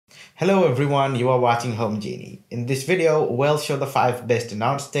Hello everyone, you are watching Home Genie. In this video, we'll show the 5 best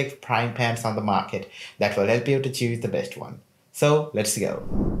non-stick frying pans on the market that will help you to choose the best one. So let's go.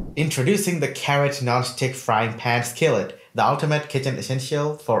 Introducing the CAROTE non-stick frying pan skillet, the ultimate kitchen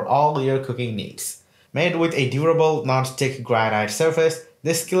essential for all your cooking needs. Made with a durable non-stick granite surface,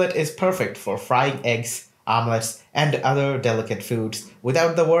 this skillet is perfect for frying eggs, omelets, and other delicate foods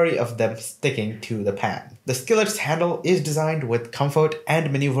without the worry of them sticking to the pan. The skillet's handle is designed with comfort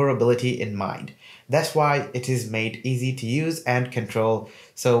and maneuverability in mind. That's why it is made easy to use and control,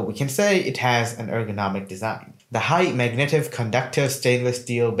 so we can say it has an ergonomic design. The high magnetic conductive stainless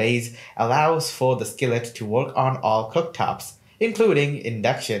steel base allows for the skillet to work on all cooktops, including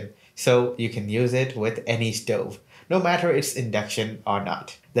induction, so you can use it with any stove, no matter its induction or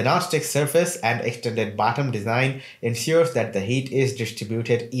not. The non-stick surface and extended bottom design ensures that the heat is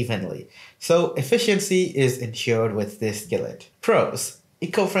distributed evenly, so efficiency is ensured with this skillet. Pros: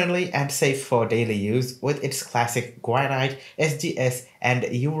 eco-friendly and safe for daily use with its classic granite, SGS, and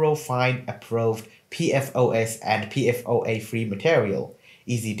Eurofine approved PFOS and PFOA-free material.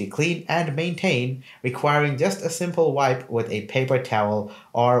 Easy to clean and maintain, requiring just a simple wipe with a paper towel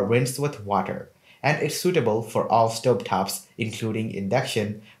or rinse with water. And it's suitable for all stovetops, including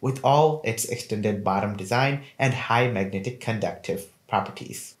induction, with all its extended bottom design and high magnetic conductive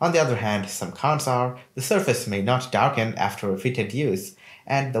properties. On the other hand, some cons are the surface may not darken after repeated use,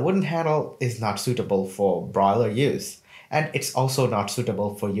 and the wooden handle is not suitable for broiler use, and it's also not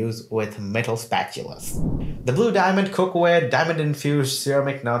suitable for use with metal spatulas. The Blue Diamond Cookware diamond-infused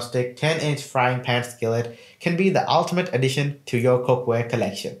ceramic nonstick 10-inch frying pan skillet can be the ultimate addition to your cookware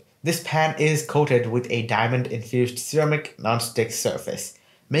collection. This pan is coated with a diamond-infused ceramic nonstick surface,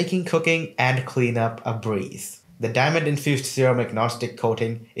 making cooking and cleanup a breeze. The diamond-infused ceramic nonstick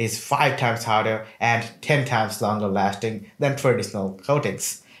coating is 5 times harder and 10 times longer lasting than traditional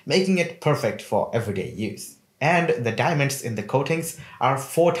coatings, making it perfect for everyday use. And the diamonds in the coatings are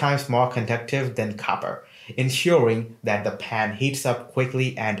 4 times more conductive than copper, ensuring that the pan heats up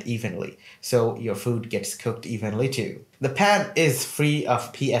quickly and evenly, so your food gets cooked evenly too. The pan is free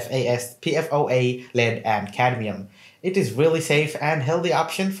of PFAS, PFOA, lead, and cadmium. It is really safe and healthy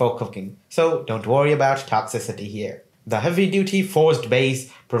option for cooking, so don't worry about toxicity here. The heavy-duty forged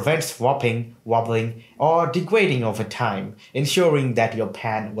base prevents warping, wobbling, or degrading over time, ensuring that your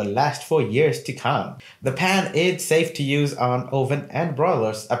pan will last for years to come. The pan is safe to use on oven and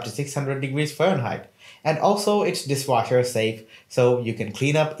broilers up to 600 degrees Fahrenheit, and also it's dishwasher safe, so you can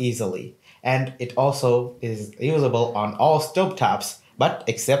clean up easily. And it also is usable on all stovetops, but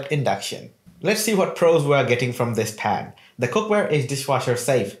except induction. Let's see what pros we are getting from this pan. The cookware is dishwasher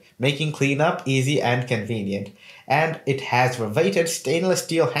safe, making cleanup easy and convenient, and it has riveted stainless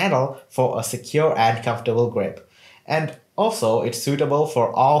steel handle for a secure and comfortable grip. And also it's suitable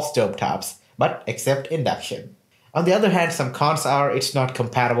for all stovetops, but except induction. On the other hand, some cons are it's not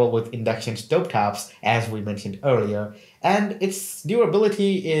compatible with induction stovetops, as we mentioned earlier, and its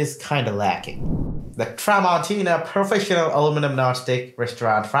durability is kinda lacking. The Tramontina professional aluminum nonstick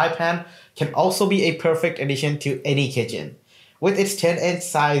restaurant fry pan can also be a perfect addition to any kitchen. With its 10-inch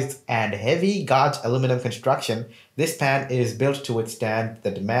size and heavy gauge aluminum construction, this pan is built to withstand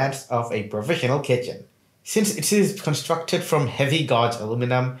the demands of a professional kitchen. Since it is constructed from heavy gauge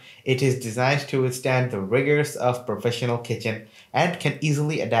aluminum, it is designed to withstand the rigors of professional kitchen and can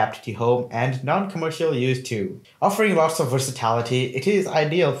easily adapt to home and non-commercial use too. Offering lots of versatility, it is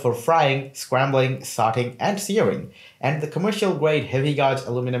ideal for frying, scrambling, sauteing, and searing, and the commercial-grade heavy gauge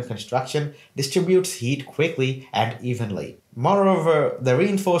aluminum construction distributes heat quickly and evenly. Moreover, the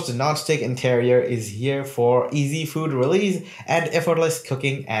reinforced nonstick interior is here for easy food release and effortless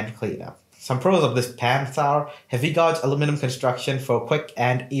cooking and cleanup. Some pros of this pan are heavy gauge aluminum construction for quick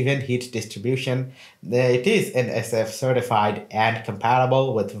and even heat distribution. It is NSF certified and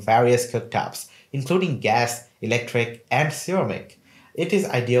compatible with various cooktops, including gas, electric, and ceramic. It is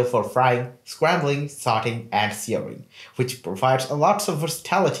ideal for frying, scrambling, sauteing, and searing, which provides a lot of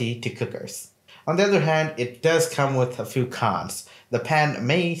versatility to cookers. On the other hand, it does come with a few cons. The pan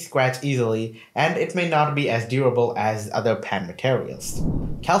may scratch easily, and it may not be as durable as other pan materials.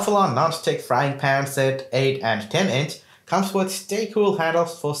 Calphalon non-stick frying pan set 8 and 10-inch comes with stay cool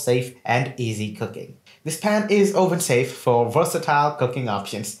handles for safe and easy cooking. This pan is oven safe for versatile cooking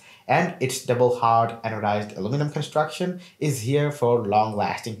options, and its double hard anodized aluminum construction is here for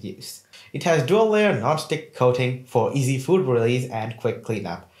long-lasting use. It has dual-layer non-stick coating for easy food release and quick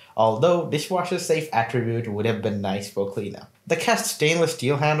cleanup, although dishwasher safe attribute would have been nice for cleanup. The cast stainless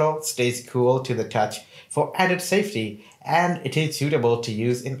steel handle stays cool to the touch for added safety, and it is suitable to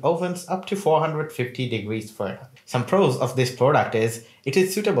use in ovens up to 450 degrees Fahrenheit. Some pros of this product is It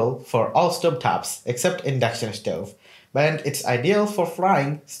is suitable for all stove tops except induction stove, and it's ideal for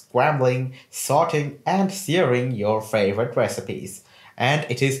frying, scrambling, sorting, and searing your favorite recipes. And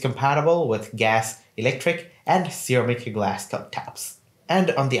it is compatible with gas, electric, and ceramic glass cooktops.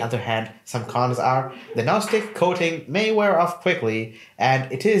 And on the other hand, some cons are the nonstick coating may wear off quickly,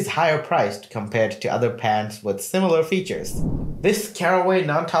 and it is higher priced compared to other pans with similar features. This Caraway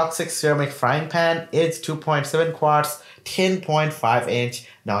non-toxic ceramic frying pan is 2.7 quarts, 10.5 inch,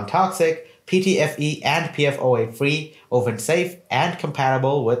 non-toxic, PTFE and PFOA free, oven safe, and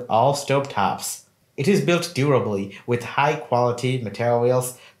compatible with all stovetops. It is built durably with high quality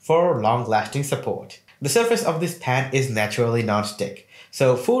materials for long-lasting support. The surface of this pan is naturally non-stick,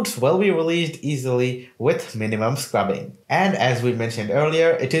 so foods will be released easily with minimum scrubbing. And as we mentioned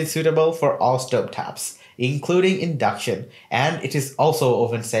earlier, it is suitable for all stovetops, including induction, and it is also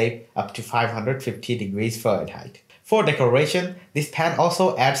oven safe up to 550 degrees Fahrenheit. For decoration, this pan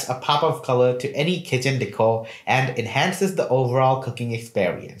also adds a pop of color to any kitchen decor and enhances the overall cooking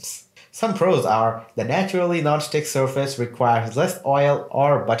experience. Some pros are the naturally non-stick surface requires less oil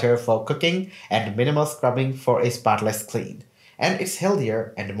or butter for cooking and minimal scrubbing for a spotless clean. And it's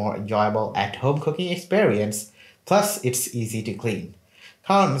healthier and more enjoyable at-home cooking experience, plus it's easy to clean.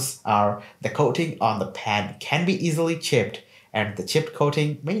 Cons are the coating on the pan can be easily chipped, and the chipped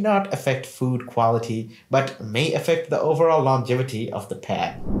coating may not affect food quality but may affect the overall longevity of the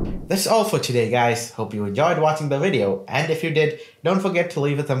pan. That's all for today, guys. Hope you enjoyed watching the video, and if you did, don't forget to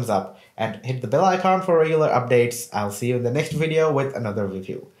leave a thumbs up and hit the bell icon for regular updates. I'll see you in the next video with another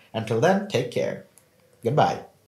review. Until then, take care. Goodbye.